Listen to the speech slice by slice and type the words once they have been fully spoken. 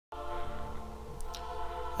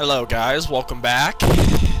Hello guys, welcome back.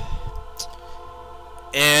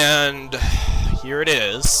 And here it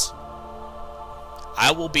is.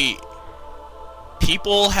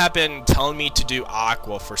 People have been telling me to do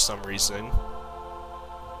Aqua for some reason.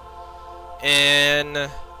 And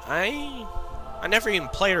I never even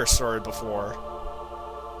played her story before.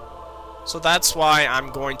 So that's why I'm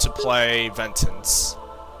going to play Ventus.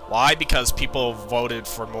 Why? Because people voted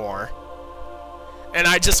for more. And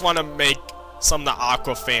I just want to make some of the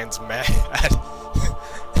Aqua fans mad.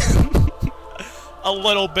 A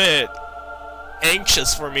little bit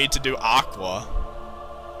anxious for me to do Aqua.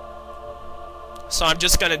 So I'm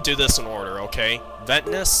just gonna do this in order, okay?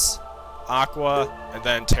 Ventus, Aqua, and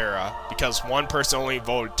then Terra. Because one person only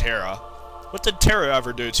voted Terra. What did Terra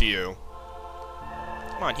ever do to you?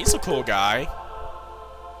 Come on, he's a cool guy.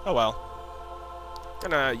 Oh well.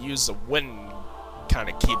 Gonna use the wind kind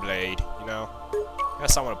of Keyblade, you know?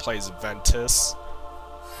 Guess I want to play as Ventus.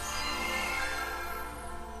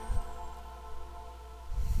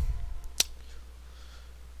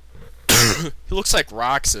 He looks like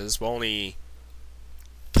Roxas, but only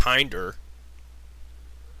kinder.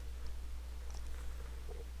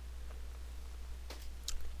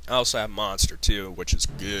 I also have Monster too, which is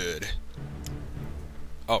good.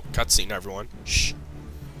 Oh, cutscene, everyone. Shh.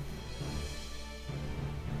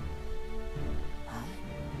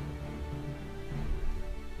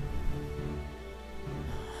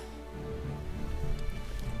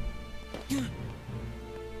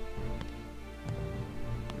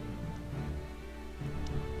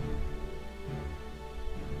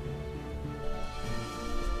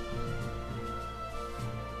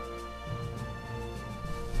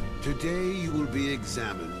 Today you will be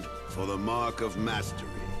examined for the Mark of Mastery.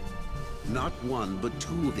 Not one, but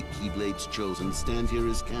two of the Keyblades chosen stand here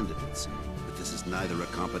as candidates. But this is neither a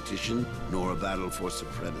competition nor a battle for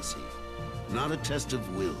supremacy. Not a test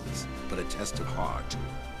of wills, but a test of heart.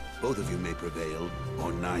 Both of you may prevail,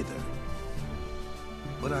 or neither.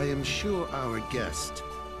 But I am sure our guest,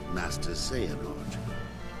 Master Xehanort,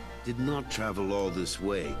 did not travel all this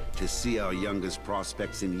way to see our youngest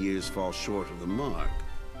prospects in years fall short of the mark.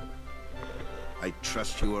 I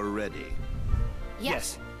trust you are ready.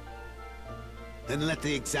 Yes. Then let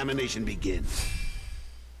the examination begin.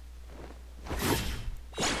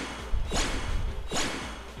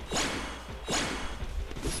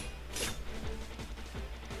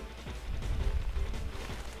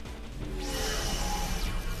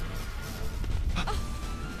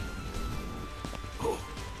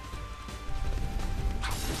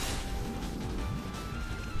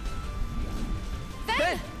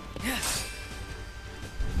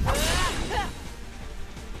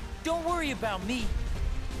 Don't worry about me.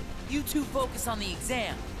 You two focus on the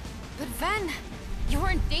exam. But Ven,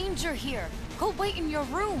 you're in danger here. Go wait in your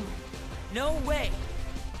room. No way.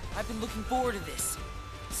 I've been looking forward to this.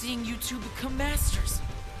 Seeing you two become masters.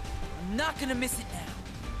 I'm not gonna miss it now.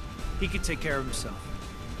 He can take care of himself.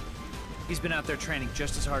 He's been out there training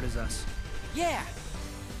just as hard as us. Yeah.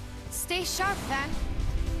 Stay sharp, Ven.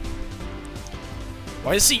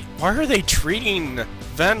 Why are they treating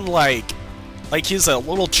Ven like he's a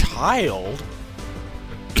little child?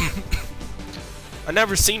 I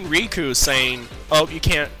never seen Riku saying, "Oh, you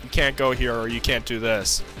can't go here," or "You can't do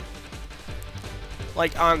this."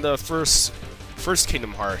 Like on the first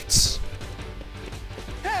Kingdom Hearts.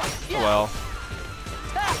 Oh well.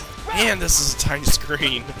 Man, this is a tiny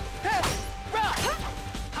screen.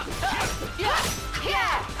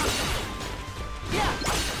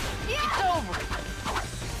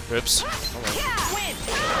 Oops.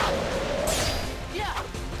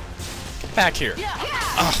 Get back here.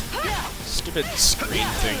 Ugh. Stupid screen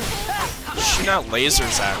thing. Shoot out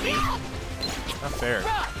lasers at me. Not fair.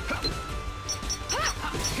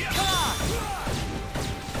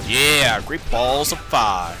 Yeah, great balls of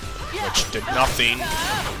fire. Which did nothing.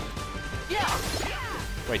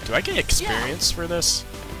 Wait, do I get experience for this?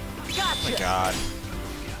 Oh my god.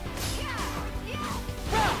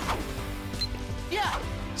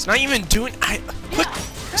 It's not even doing. Quit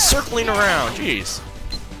circling around. Jeez.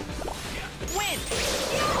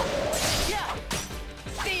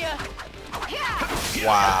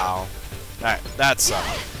 Wow. That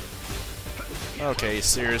sucked. Okay,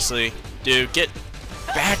 seriously, dude, get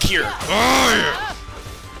back here. Oh,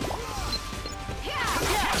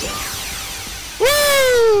 yeah.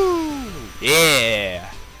 Woo!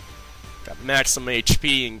 Yeah. Got maximum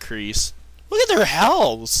HP increase. Look at their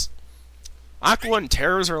healths. Aqua and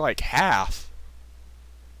Terra's are like half.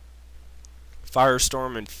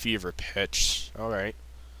 Firestorm and Fever Pitch. Alright.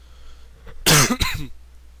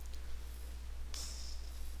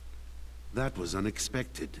 That was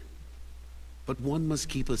unexpected. But one must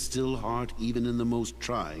keep a still heart even in the most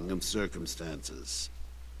trying of circumstances.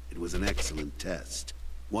 It was an excellent test,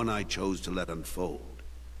 one I chose to let unfold.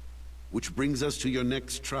 Which brings us to your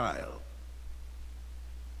next trial.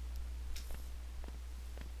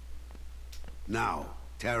 Now,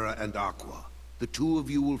 Terra and Aqua, the two of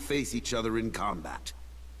you will face each other in combat.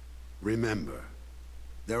 Remember,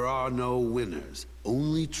 there are no winners,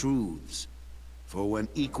 only truths. For when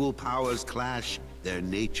equal powers clash, their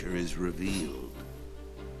nature is revealed.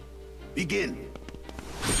 Begin!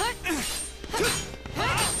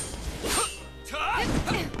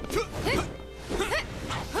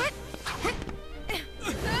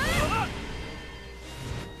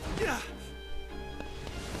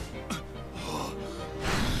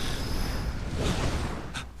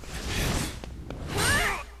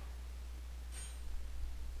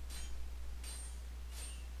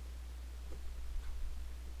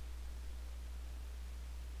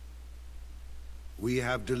 We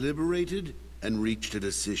have deliberated and reached a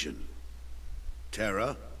decision.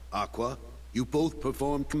 Terra, Aqua, you both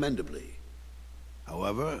performed commendably.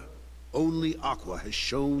 However, only Aqua has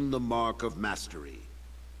shown the mark of mastery.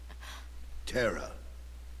 Terra,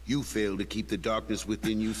 you failed to keep the darkness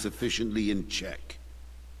within you sufficiently in check.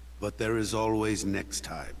 But there is always next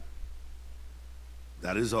time.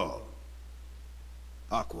 That is all.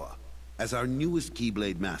 Aqua, as our newest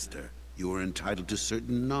Keyblade Master, you are entitled to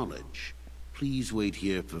certain knowledge. Please wait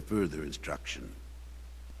here for further instruction.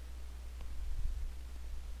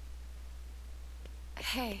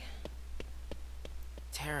 Hey.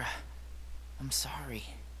 Terra, I'm sorry.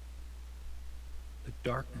 The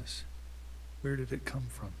darkness. Where did it come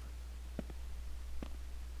from?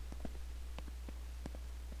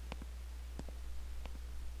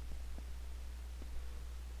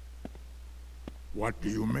 What do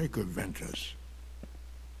you make of Ventus?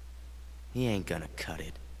 He ain't gonna cut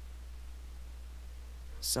it.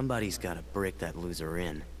 Somebody's gotta break that loser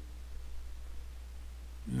in.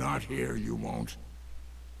 Not here, you won't.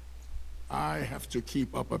 I have to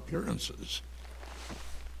keep up appearances.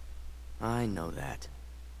 I know that.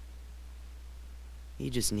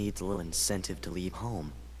 He just needs a little incentive to leave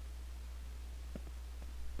home.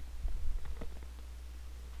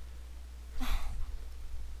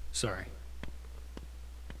 Sorry.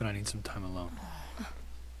 But I need some time alone.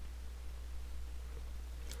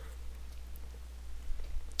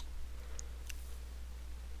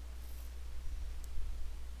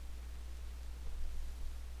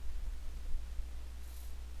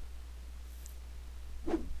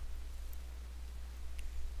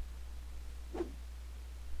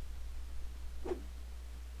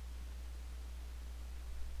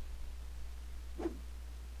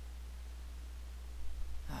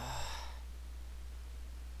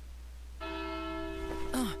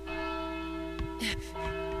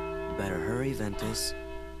 Better hurry, Ventus,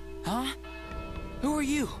 Huh? Who are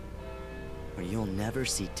you? or you'll never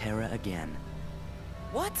see Terra again.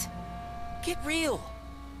 What? Get real.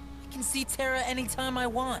 I can see Terra anytime I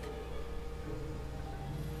want.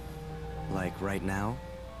 Like right now,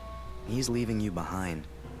 he's leaving you behind.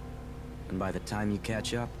 And by the time you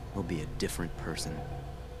catch up, he'll be a different person.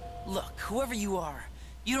 Look, whoever you are,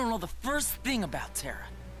 you don't know the first thing about Terra.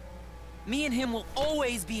 Me and him will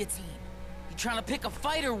always be a team. You trying to pick a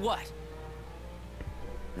fight or what?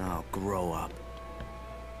 Oh, grow up.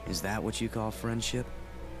 Is that what you call friendship?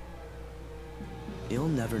 You'll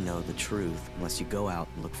never know the truth unless you go out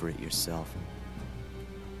and look for it yourself.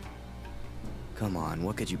 Come on,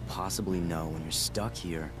 what could you possibly know when you're stuck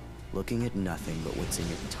here, looking at nothing but what's in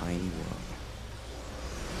your tiny world?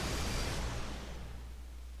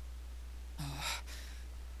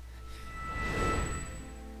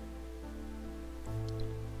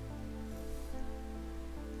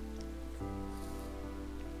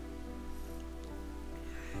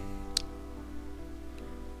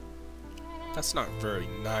 That's not very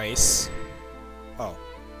nice. Oh.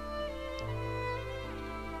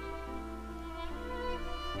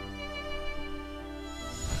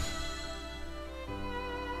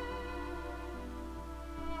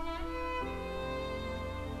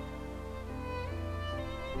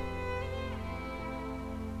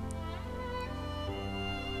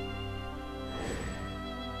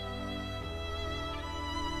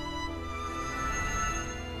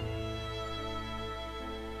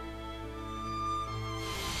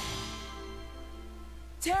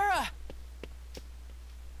 Terra!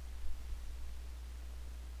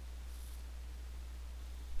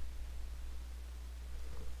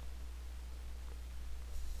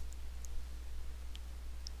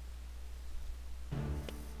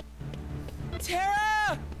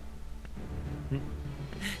 Terra!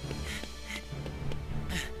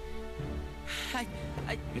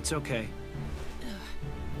 It's okay.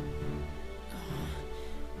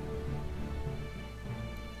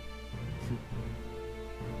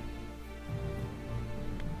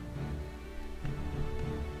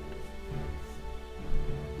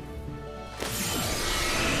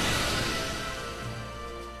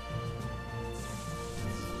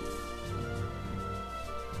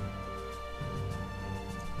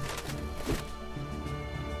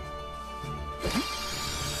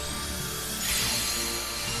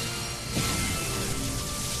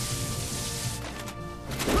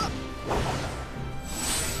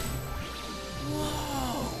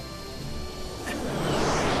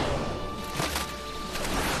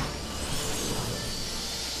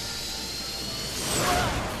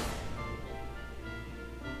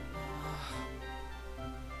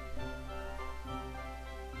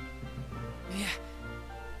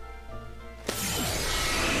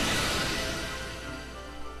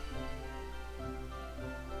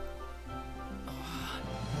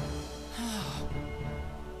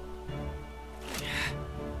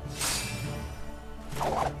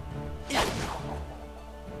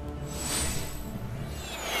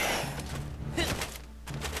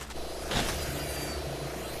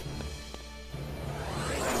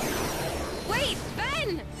 Wait,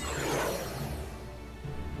 Ben!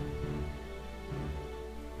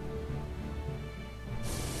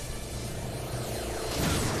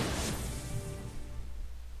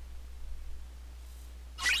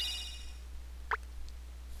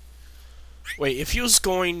 Wait, if he was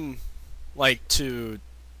going, like, to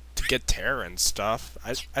get Terra and stuff,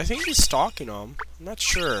 I think he's stalking him. I'm not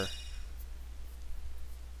sure.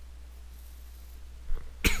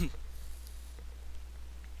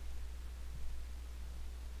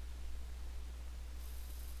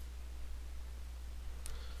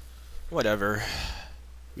 Whatever.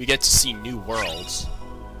 We get to see new worlds.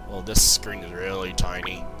 Well, this screen is really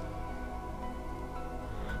tiny.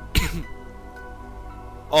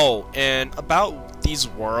 Oh, and about these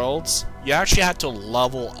worlds, you actually have to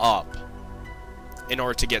level up in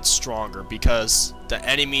order to get stronger, because the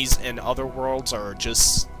enemies in other worlds are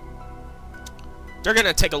just... They're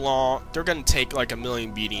gonna take like a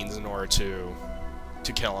million beatings in order to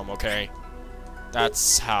kill them, okay?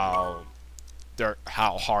 That's how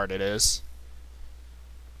hard it is.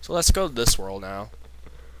 So let's go to this world now.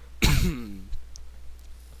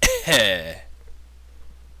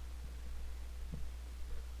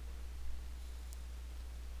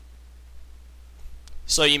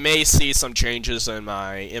 So you may see some changes in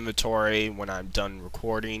my inventory when I'm done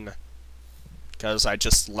recording, because I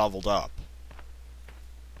just leveled up.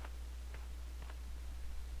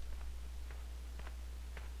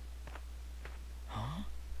 Huh?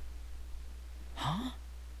 Huh?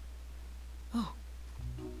 Oh.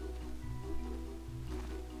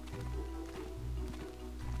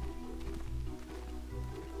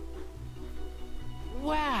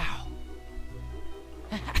 Wow.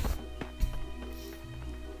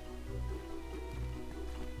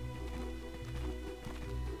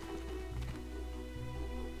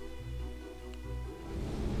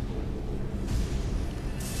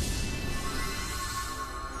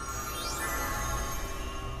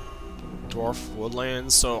 Dwarf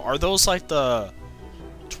Woodlands. So are those like the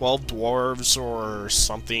 12 dwarves or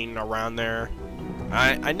something around there?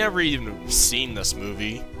 I never even seen this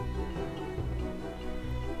movie.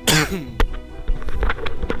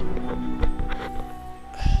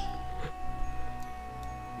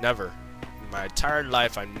 Never. In my entire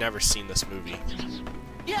life, I've never seen this movie.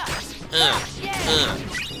 Yeah.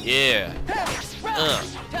 Yeah.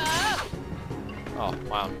 Oh,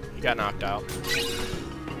 wow. He got knocked out.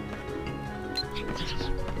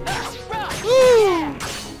 Woo!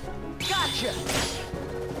 Gotcha.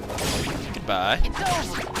 Goodbye. It's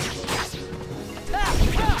over.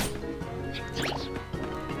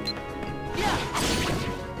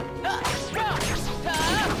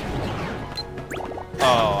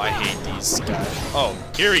 Oh, I hate these guys. Oh,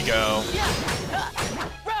 here we go.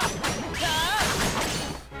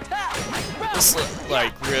 This is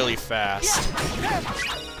like really fast.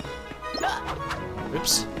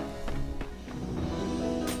 Oops.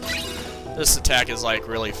 This attack is like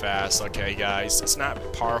really fast. Okay, guys. It's not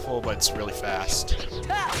powerful, but it's really fast.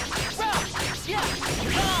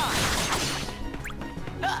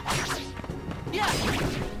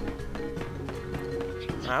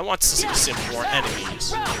 I want to see some more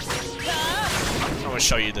enemies. I want to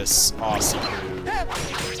show you this awesome move.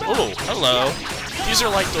 Oh, hello. These are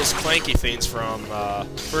like those clanky things from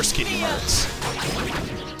first Kingdom Hearts.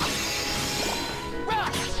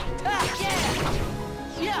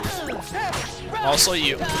 Also,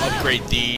 you upgrade these